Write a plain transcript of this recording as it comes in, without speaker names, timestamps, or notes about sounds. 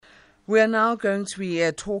We are now going to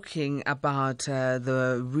be talking about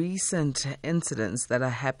the recent incidents that are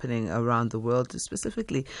happening around the world,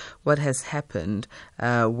 specifically what has happened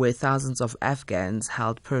where thousands of Afghans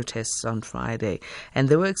held protests on Friday. And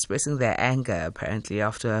they were expressing their anger, apparently,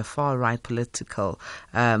 after a far-right politician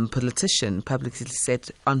publicly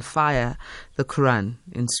set on fire the Koran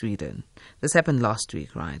in Sweden. This happened last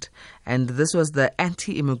week, right? And this was the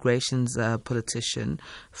anti-immigration politician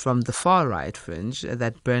from the far-right fringe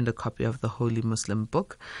that burned a copy of the Holy Muslim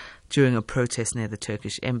book during a protest near the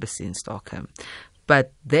Turkish embassy in Stockholm.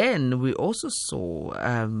 But then we also saw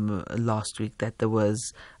last week that there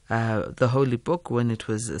was the Holy Book, when it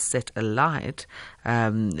was set alight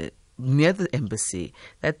near the embassy,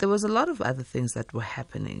 that there was a lot of other things that were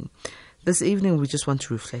happening. This evening we just want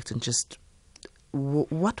to reflect on just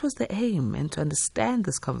what was the aim, and to understand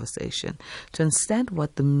this conversation, to understand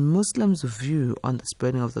what the Muslims' view on this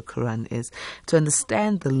burning of the Quran is, to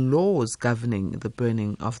understand the laws governing the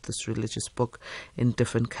burning of this religious book in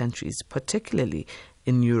different countries, particularly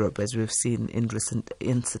in Europe, as we've seen in recent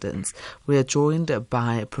incidents. We are joined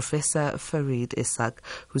by Professor Farid Esack,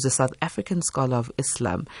 who's a South African scholar of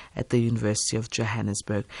Islam at the University of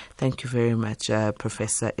Johannesburg. Thank you very much,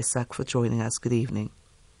 Professor Esack, for joining us. Good evening.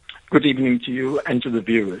 Good evening to you and to the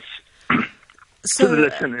viewers, to the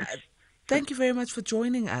listeners. Thank you very much for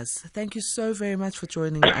joining us. Thank you so very much for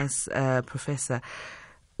joining us, Professor.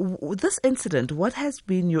 This incident, what has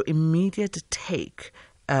been your immediate take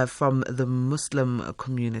from the Muslim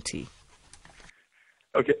community?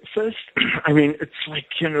 Okay, first, I mean, it's like,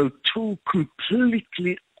 two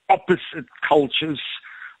completely opposite cultures,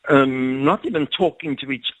 not even talking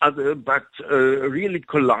to each other, but really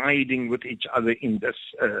colliding with each other in this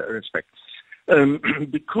respect.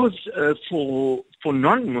 Because for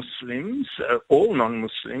non-Muslims, all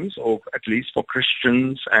non-Muslims, or at least for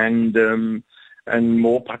Christians and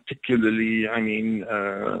more particularly,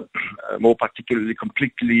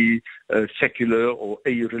 completely secular or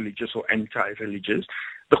a-religious or anti-religious,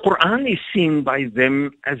 the Quran is seen by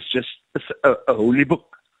them as just a holy book.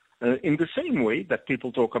 In the same way that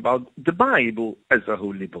people talk about the Bible as a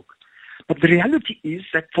holy book. But the reality is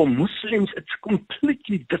that for Muslims, it's a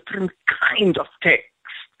completely different kind of text.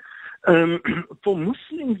 For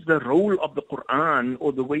Muslims, the role of the Quran,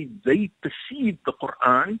 or the way they perceive the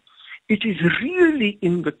Quran, it is really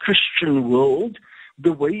in the Christian world,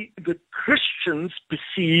 the way the Christians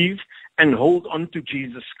perceive and hold on to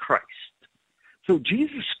Jesus Christ. So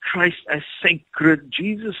Jesus Christ as sacred,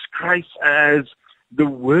 Jesus Christ as the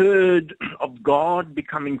Word of God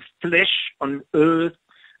becoming flesh on earth,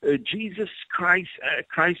 Jesus Christ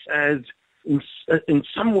as in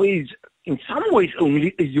some ways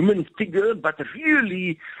only a human figure, but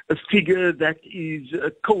really a figure that is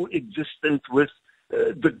coexistent with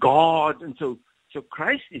the God. And so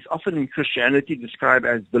Christ is often in Christianity described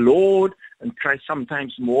as the Lord, and Christ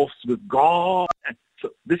sometimes morphs with God. And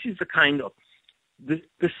so this is the kind of the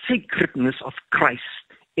sacredness of Christ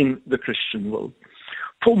in the Christian world.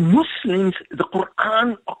 For Muslims, the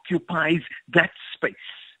Quran occupies that space.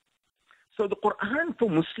 So the Quran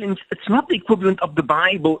for Muslims, it's not the equivalent of the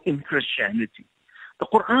Bible in Christianity. The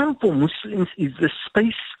Quran for Muslims is the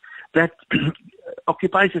space that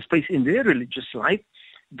occupies a space in their religious life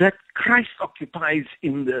that Christ occupies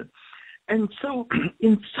in the... And so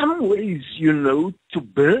in some ways, to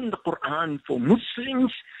burn the Quran for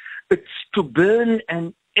Muslims, it's to burn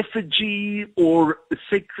an effigy or a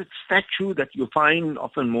sacred statue that you find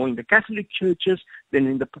often more in the Catholic churches than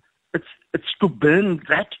in it's to burn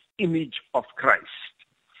that image of Christ.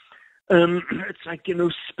 It's like,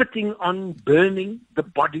 spitting on, burning the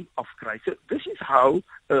body of Christ. So this is how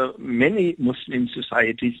many Muslim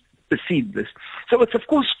societies perceive this. So it's, of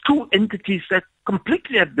course, two entities that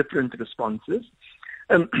completely have different responses.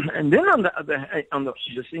 And then on the other hand,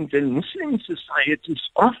 then Muslim societies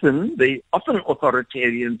often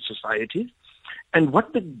authoritarian societies, and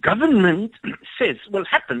what the government says will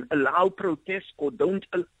happen, allow protests or don't.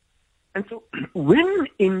 And so when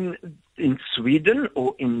in Sweden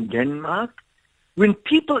or in Denmark, when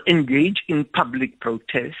people engage in public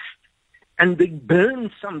protest and they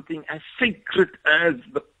burn something as sacred as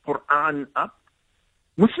the Quran up,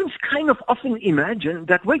 Muslims kind of often imagine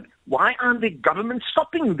that, wait, why aren't the governments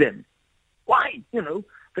stopping them? Why?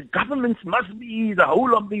 The governments must be the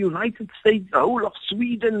whole of the United States, the whole of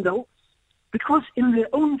Sweden, because in their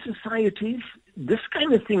own societies, this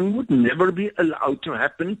kind of thing would never be allowed to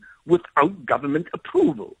happen without government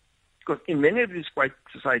approval. Because in many of these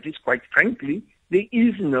societies, quite frankly, there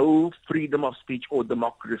is no freedom of speech or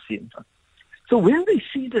democracy. So when they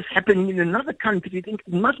see this happening in another country, they think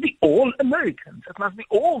it must be all Americans, it must be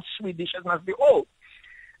all Swedish, it must be all.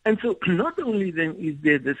 And so not only then is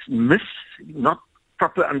there this not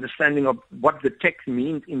proper understanding of what the text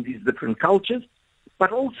means in these different cultures,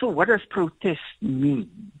 but also what does protest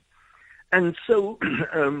mean? And so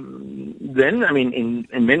then, I mean,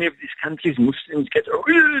 in many of these countries, Muslims get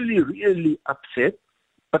really, really upset,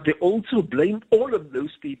 but they also blame all of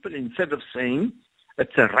those people instead of saying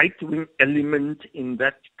it's a right-wing element in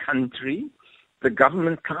that country. The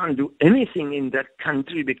government can't do anything in that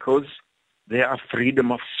country because there are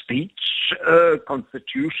freedom of speech,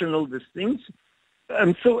 constitutional these things.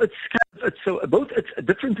 And so it's a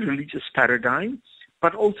different religious paradigm,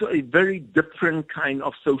 but also a very different kind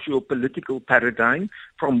of socio-political paradigm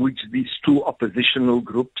from which these two oppositional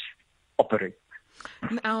groups operate.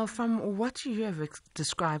 Now, from what you have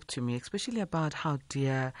described to me, especially about how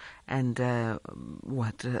dear and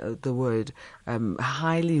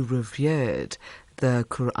highly revered the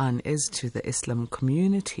Quran is to the Islam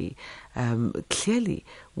community, clearly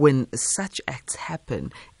when such acts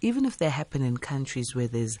happen, even if they happen in countries where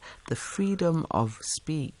there's the freedom of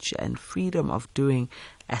speech and freedom of doing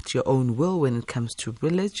at your own will when it comes to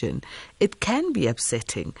religion, it can be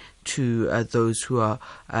upsetting to those who are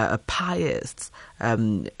pious,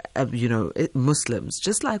 Muslims,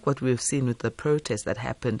 just like what we've seen with the protest that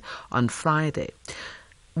happened on Friday.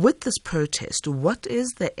 With this protest, what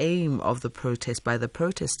is the aim of the protest by the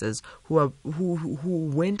protesters who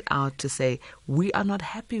went out to say, we are not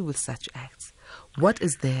happy with such acts? What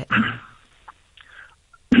is their aim?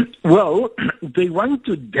 Well, they want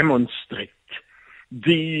to demonstrate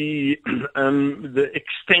the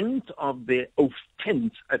extent of their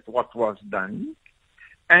offense at what was done,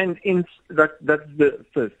 and that's the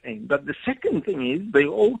first aim. But the second thing is they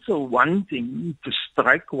also wanting to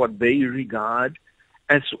strike what they regard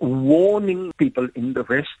as warning people in the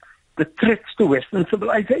West the threats to Western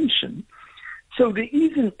civilization. So there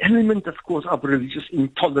is an element, of course, of religious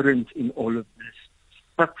intolerance in all of this.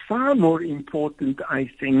 But far more important, I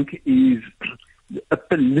think, is a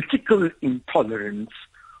political intolerance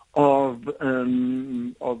of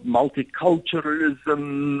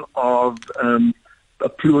multiculturalism, of a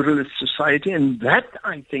pluralist society, and that,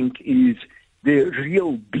 I think, is the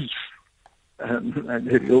real beef.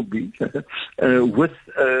 With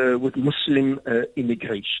Muslim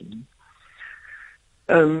immigration.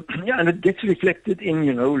 And it gets reflected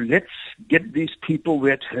in, let's get these people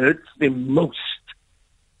where it hurts them most.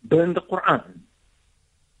 Burn the Quran.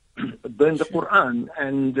 Burn the Quran.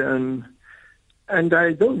 And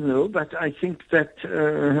I don't know, but I think that,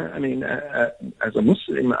 as a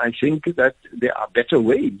Muslim, I think that there are better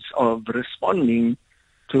ways of responding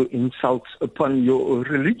to insults upon your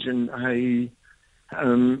religion. I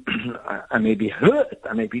may be hurt,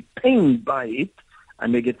 I may be pained by it, I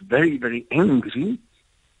may get very, very angry,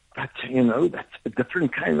 but, that's a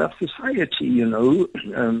different kind of society,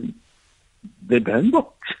 they burn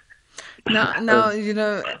books. Now,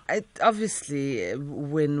 obviously,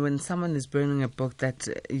 when someone is burning a book that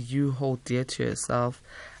you hold dear to yourself,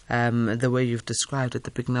 the way you've described at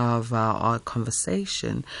the beginning of our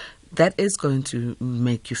conversation, that is going to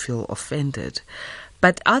make you feel offended.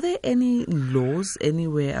 But are there any laws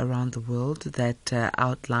anywhere around the world that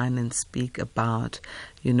outline and speak about,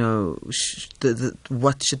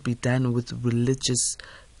 what should be done with religious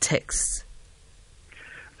texts?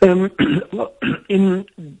 Well, in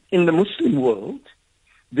the Muslim world,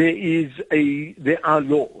 there are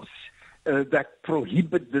laws that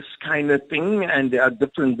prohibit this kind of thing, and there are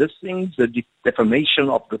different things, the defamation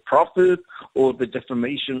of the Prophet, or the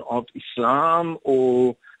defamation of Islam,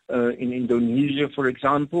 or in Indonesia, for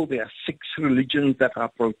example, there are 6 religions that are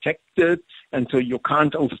protected, and so you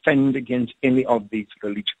can't offend against any of these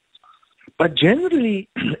religions. But generally,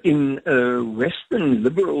 in Western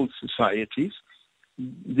liberal societies,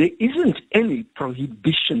 there isn't any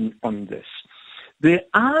prohibition on this. There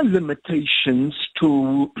are limitations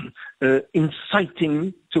to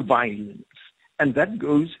inciting to violence, and that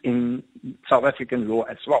goes in South African law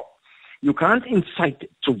as well. You can't incite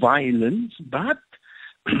to violence, but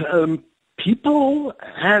people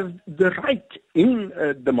have the right in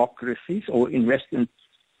democracies or in Western,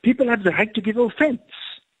 people have the right to give offense.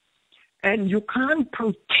 And you can't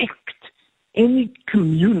protect any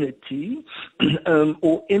community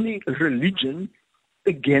or any religion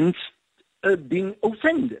against being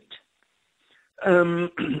offended.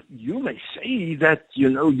 You may say that,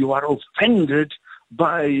 you are offended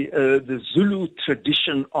by the Zulu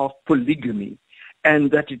tradition of polygamy,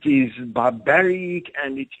 and that it is barbaric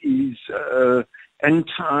and it is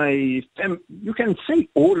you can say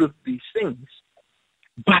all of these things,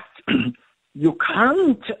 but you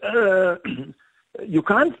can't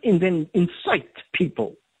then incite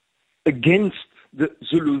people against the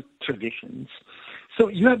Zulu traditions. So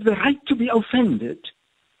you have the right to be offended,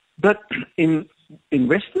 but in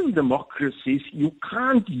Western democracies, you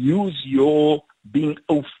can't use your being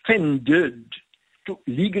offended to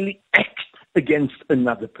legally act against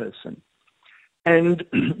another person. And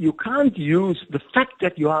you can't use the fact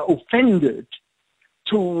that you are offended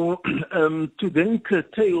to then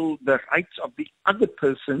curtail the rights of the other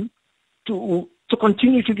person to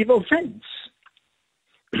continue to give offense.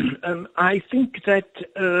 I think that,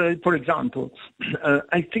 for example,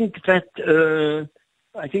 I think that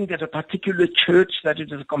a particular church, that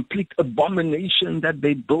it is a complete abomination that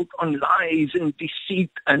they built on lies and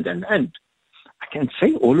deceit and. I can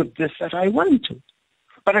say all of this that I want to.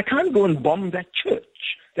 But I can't go and bomb that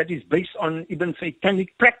church that is based on even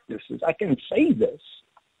satanic practices. I can say this.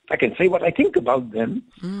 I can say what I think about them,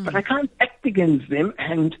 but I can't act against them.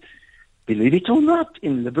 And believe it or not,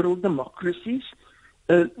 in liberal democracies,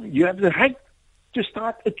 you have the right to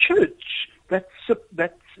start a church that's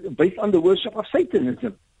based on the worship of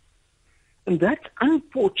Satanism. And that's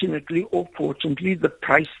unfortunately or fortunately the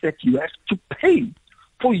price that you have to pay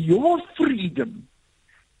for your freedom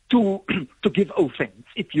to give offense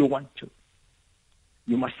if you want to.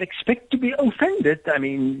 You must expect to be offended. I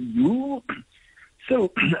mean,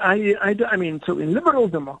 so so in liberal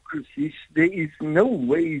democracies, there is no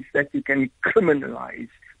ways that you can criminalize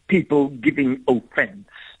people giving offense.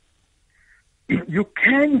 You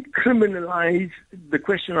can criminalize the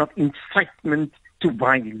question of incitement to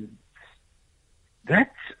violence. That's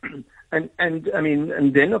and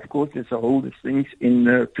then of course there's a whole list of things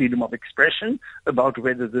in freedom of expression about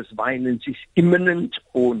whether this violence is imminent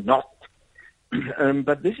or not.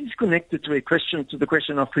 But this is connected to the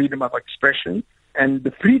question of freedom of expression and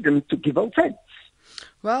the freedom to give offense.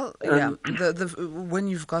 Well, yeah. When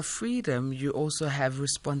you've got freedom, you also have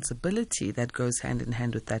responsibility that goes hand in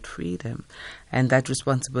hand with that freedom, and that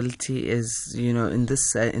responsibility is, in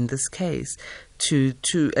this case,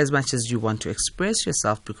 to as much as you want to express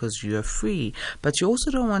yourself because you are free, but you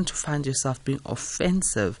also don't want to find yourself being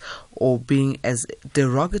offensive or being as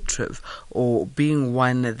derogative or being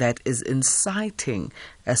one that is inciting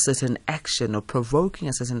a certain action or provoking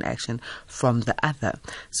a certain action from the other.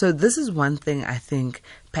 So this is one thing I think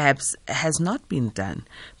perhaps has not been done,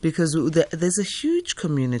 because there's a huge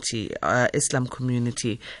community, Islam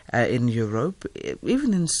community in Europe,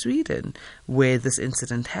 even in Sweden, where this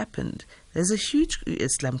incident happened. There's a huge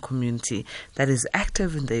Islam community that is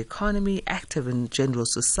active in the economy, active in general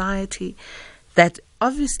society, that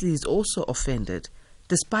obviously is also offended,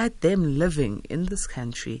 despite them living in this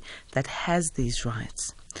country that has these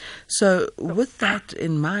rights. So with that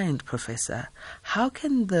in mind, Professor, how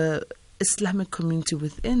can the Islamic community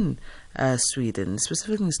within Sweden,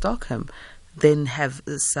 specifically in Stockholm, then have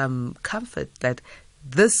some comfort that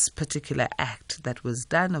this particular act that was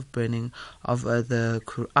done of burning of the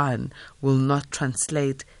Quran will not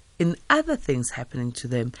translate in other things happening to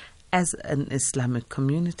them as an Islamic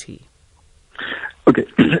community? Okay,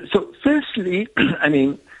 so firstly,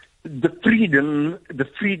 the freedom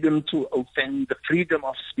to offend, the freedom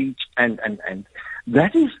of speech, and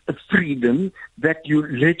that is a freedom that you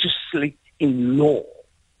legislate in law,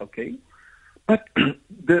 okay? But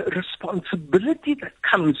the responsibility that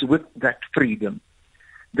comes with that freedom,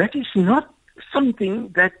 that is not something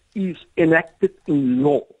that is enacted in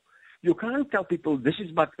law. You can't tell people this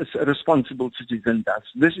is what a responsible citizen does.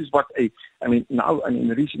 This is what recently,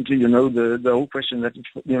 the whole question that,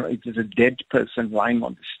 it is a dead person lying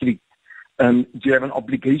on the street. Do you have an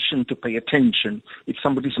obligation to pay attention? If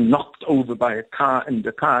somebody's knocked over by a car and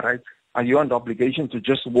the car, right, are you under obligation to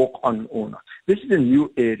just walk on or not? This is a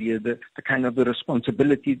new area, the kind of the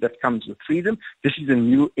responsibility that comes with freedom. This is a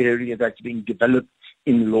new area that's being developed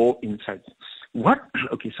in law inside.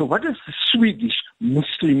 So what does the Swedish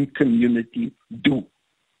Muslim community do?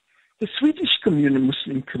 The Swedish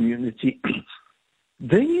Muslim community,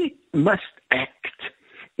 they must act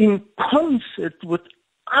in concert with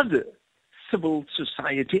other civil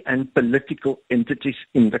society and political entities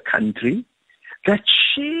in the country that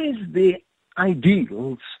shares their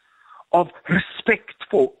ideals of respect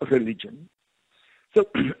for religion. So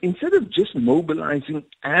instead of just mobilizing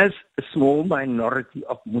as a small minority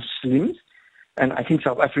of Muslims, and I think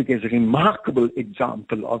South Africa is a remarkable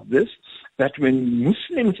example of this, that when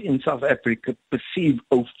Muslims in South Africa perceive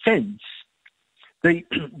offense, they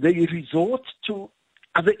resort to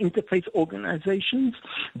other interfaith organizations,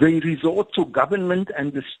 they resort to government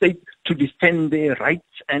and the state to defend their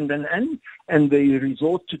rights, and they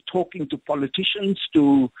resort to talking to politicians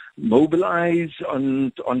to mobilize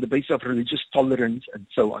on the basis of religious tolerance and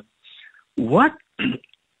so on. What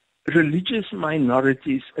religious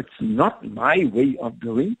minorities, it's not my way of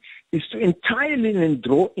doing, is to entirely then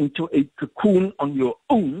draw into a cocoon on your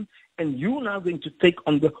own, and you're now going to take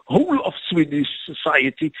on the whole of Swedish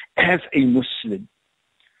society as a Muslim.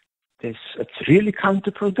 It's really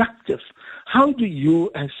counterproductive. How do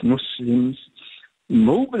you as Muslims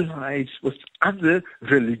mobilize with other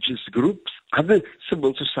religious groups, other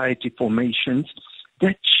civil society formations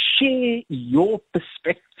that share your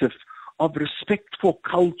perspective of respect for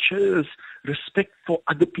cultures, respect for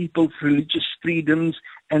other people's religious freedoms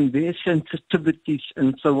and their sensitivities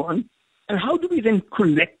and so on? And how do we then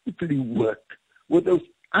collectively work with those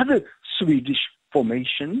other Swedish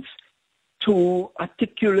formations to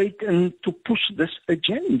articulate and to push this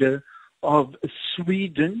agenda of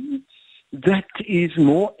Sweden that is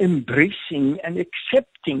more embracing and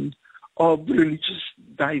accepting of religious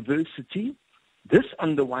diversity? This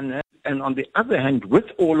on the one hand, and on the other hand, with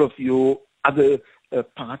all of your other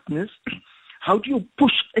partners, how do you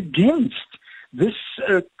push against this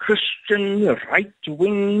Christian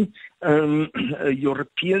right-wing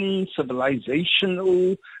European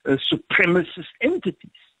civilizational supremacist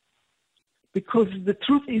entities? Because the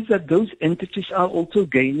truth is that those entities are also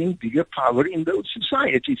gaining bigger power in those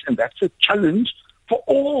societies, and that's a challenge for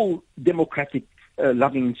all democratic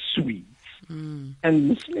loving Swedes. And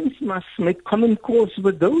Muslims must make common cause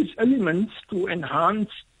with those elements to enhance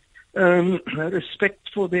respect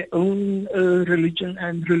for their own religion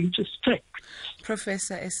and religious faith.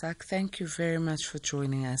 Professor Esack, thank you very much for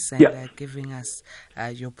joining us and giving us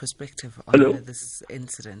your perspective on this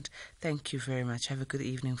incident. Thank you very much. Have a good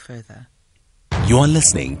evening further. You are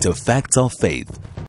listening to Facts of Faith.